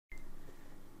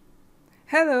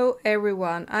Hello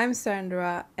everyone, I'm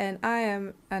Sandra and I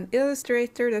am an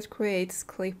illustrator that creates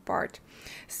clip art.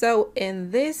 So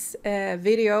in this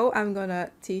video I'm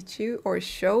gonna teach you or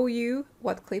show you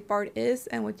what clip art is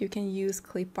and what you can use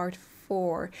clip art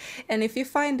for. And if you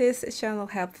find this channel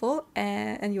helpful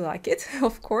and you like it,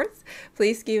 of course,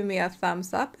 please give me a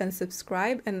thumbs up and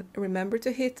subscribe, and remember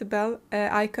to hit the bell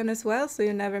icon as well so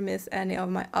you never miss any of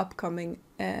my upcoming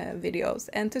videos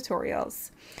and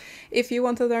tutorials. If you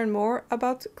want to learn more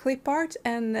about clip art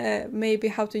and maybe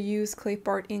how to use clip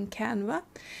art in Canva,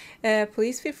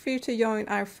 please feel free to join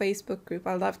our Facebook group.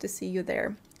 I'd love to see you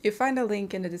there. You find a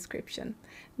link in the description.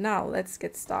 Now let's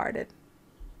get started.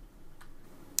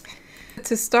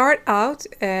 To start out,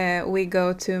 we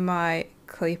go to my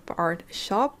clip art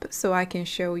shop so I can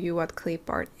show you what clip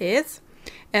art is.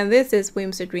 And this is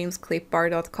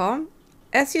whimsydreamsclipart.com.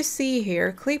 As you see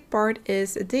here, clip art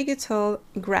is digital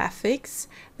graphics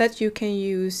that you can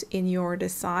use in your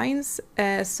designs,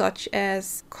 such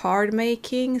as card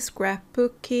making,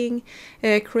 scrapbooking,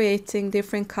 creating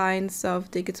different kinds of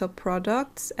digital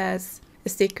products as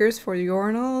stickers for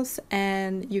journals,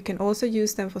 and you can also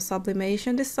use them for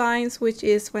sublimation designs, which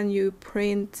is when you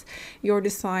print your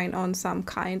design on some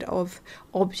kind of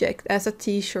object as a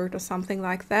t-shirt or something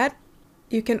like that.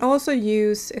 You can also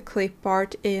use clip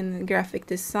art in graphic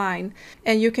design,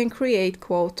 and you can create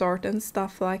quote art and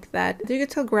stuff like that.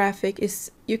 Digital graphic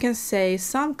is, you can say,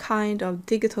 some kind of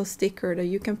digital sticker that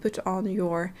you can put on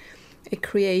your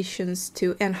creations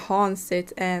to enhance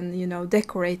it and, you know,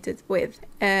 decorate it with.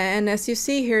 And as you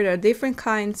see here, there are different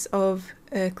kinds of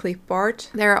clip art.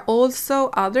 There are also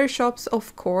other shops,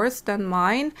 of course, than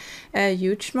mine,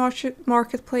 huge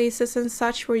marketplaces and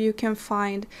such, where you can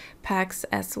find packs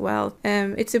as well.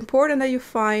 It's important that you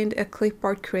find a clip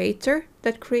art creator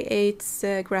that creates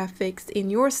graphics in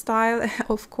your style,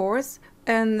 of course,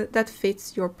 and that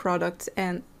fits your products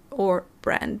and or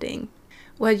branding.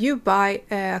 When you buy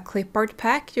a clip art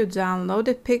pack, you download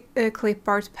a clip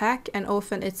art pack, and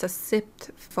often it's a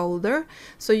zipped folder.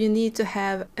 So you need to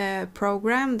have a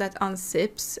program that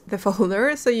unzips the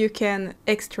folder so you can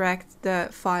extract the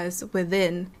files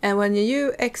within. And when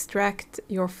you extract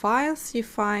your files, you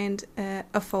find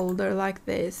a folder like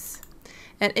this.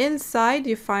 And inside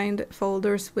you find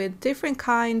folders with different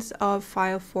kinds of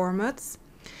file formats.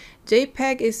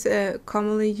 JPEG is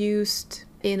commonly used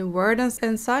in Word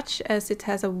and such, as it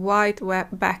has a white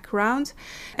background,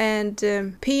 and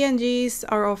PNGs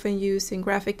are often used in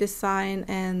graphic design,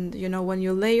 and you know, when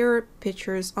you layer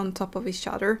pictures on top of each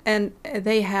other, and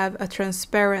they have a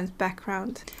transparent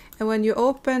background. And when you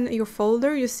open your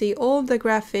folder, you see all the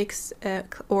graphics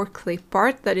or clip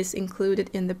art that is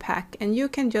included in the pack, and you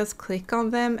can just click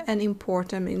on them and import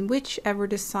them in whichever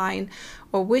design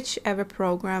or whichever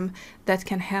program that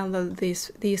can handle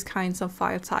these kinds of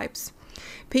file types.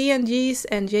 PNGs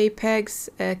and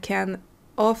JPEGs can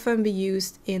often be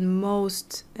used in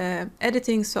most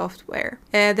editing software.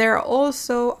 There are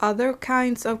also other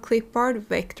kinds of clip art,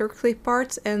 vector clip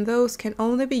arts, and those can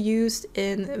only be used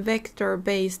in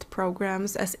vector-based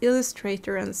programs as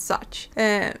Illustrator and such.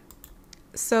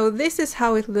 So this is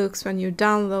how it looks when you're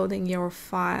downloading your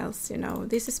files, you know,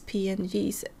 this is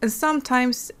PNGs. And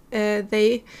sometimes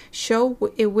they show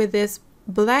with this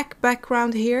black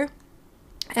background here.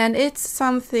 And it's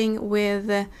something with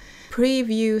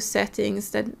preview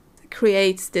settings that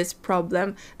creates this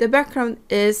problem. The background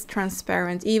is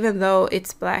transparent even though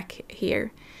it's black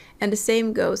here. And the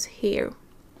same goes here.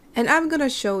 And I'm gonna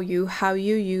show you how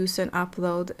you use and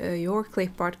upload your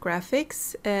clip art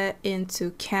graphics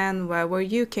into Canva, where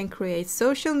you can create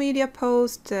social media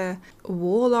posts,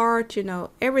 wall art, you know,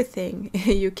 everything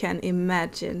you can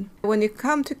imagine. When you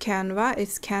come to Canva,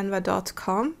 it's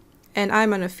canva.com. And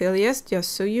I'm an affiliate,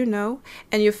 just so you know,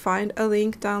 and you find a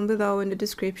link down below in the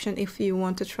description if you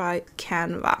want to try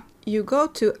Canva. You go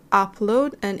to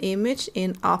upload an image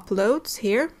in uploads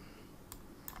here.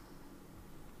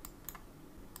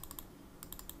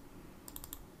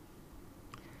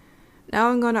 Now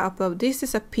I'm going to upload, this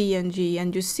is a PNG,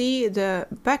 and you see the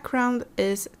background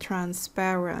is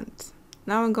transparent.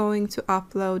 Now I'm going to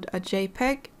upload a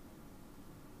JPEG.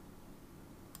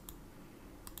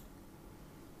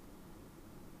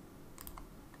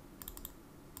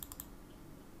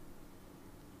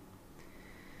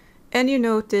 And you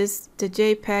notice the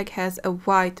JPEG has a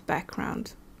white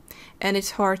background, and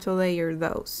it's hard to layer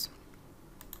those.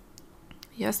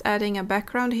 Just adding a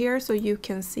background here so you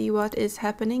can see what is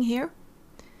happening here.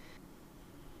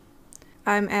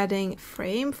 I'm adding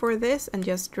frame for this and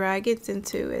just drag it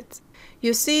into it.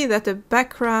 You see that the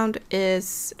background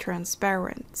is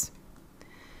transparent.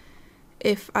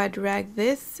 if I drag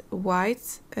this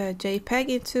white JPEG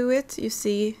into it, you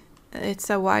see it's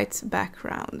a white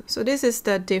background. So this is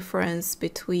the difference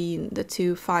between the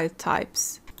two file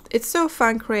types. It's so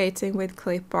fun creating with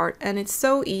Clipart, and it's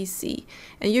so easy,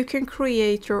 and you can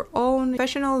create your own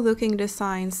professional looking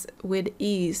designs with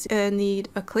ease. You need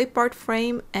a Clipart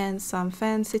frame and some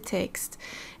fancy text,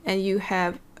 and you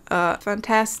have a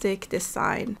fantastic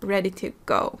design ready to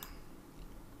go.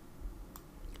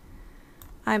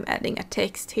 I'm adding a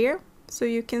text here so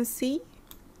you can see.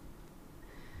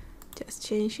 Just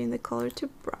changing the color to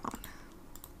brown.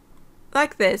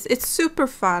 Like this. It's super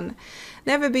fun.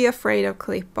 Never be afraid of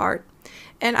Clipart.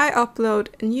 And I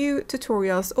upload new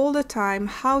tutorials all the time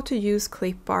how to use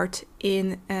Clipart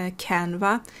in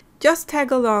Canva. Just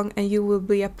tag along and you will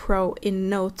be a pro in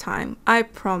no time. I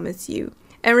promise you.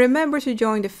 And remember to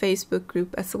join the Facebook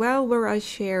group as well, where I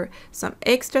share some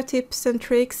extra tips and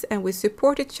tricks, and we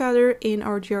support each other in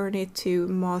our journey to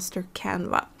master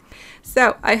Canva.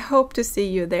 So I hope to see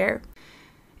you there.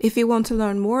 If you want to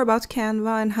learn more about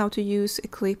Canva and how to use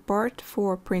Clipart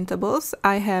for printables,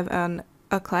 I have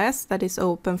a class that is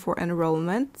open for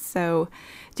enrollment, so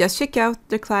just check out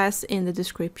the class in the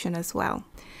description as well.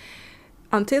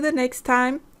 Until the next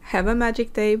time, have a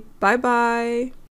magic day. Bye bye!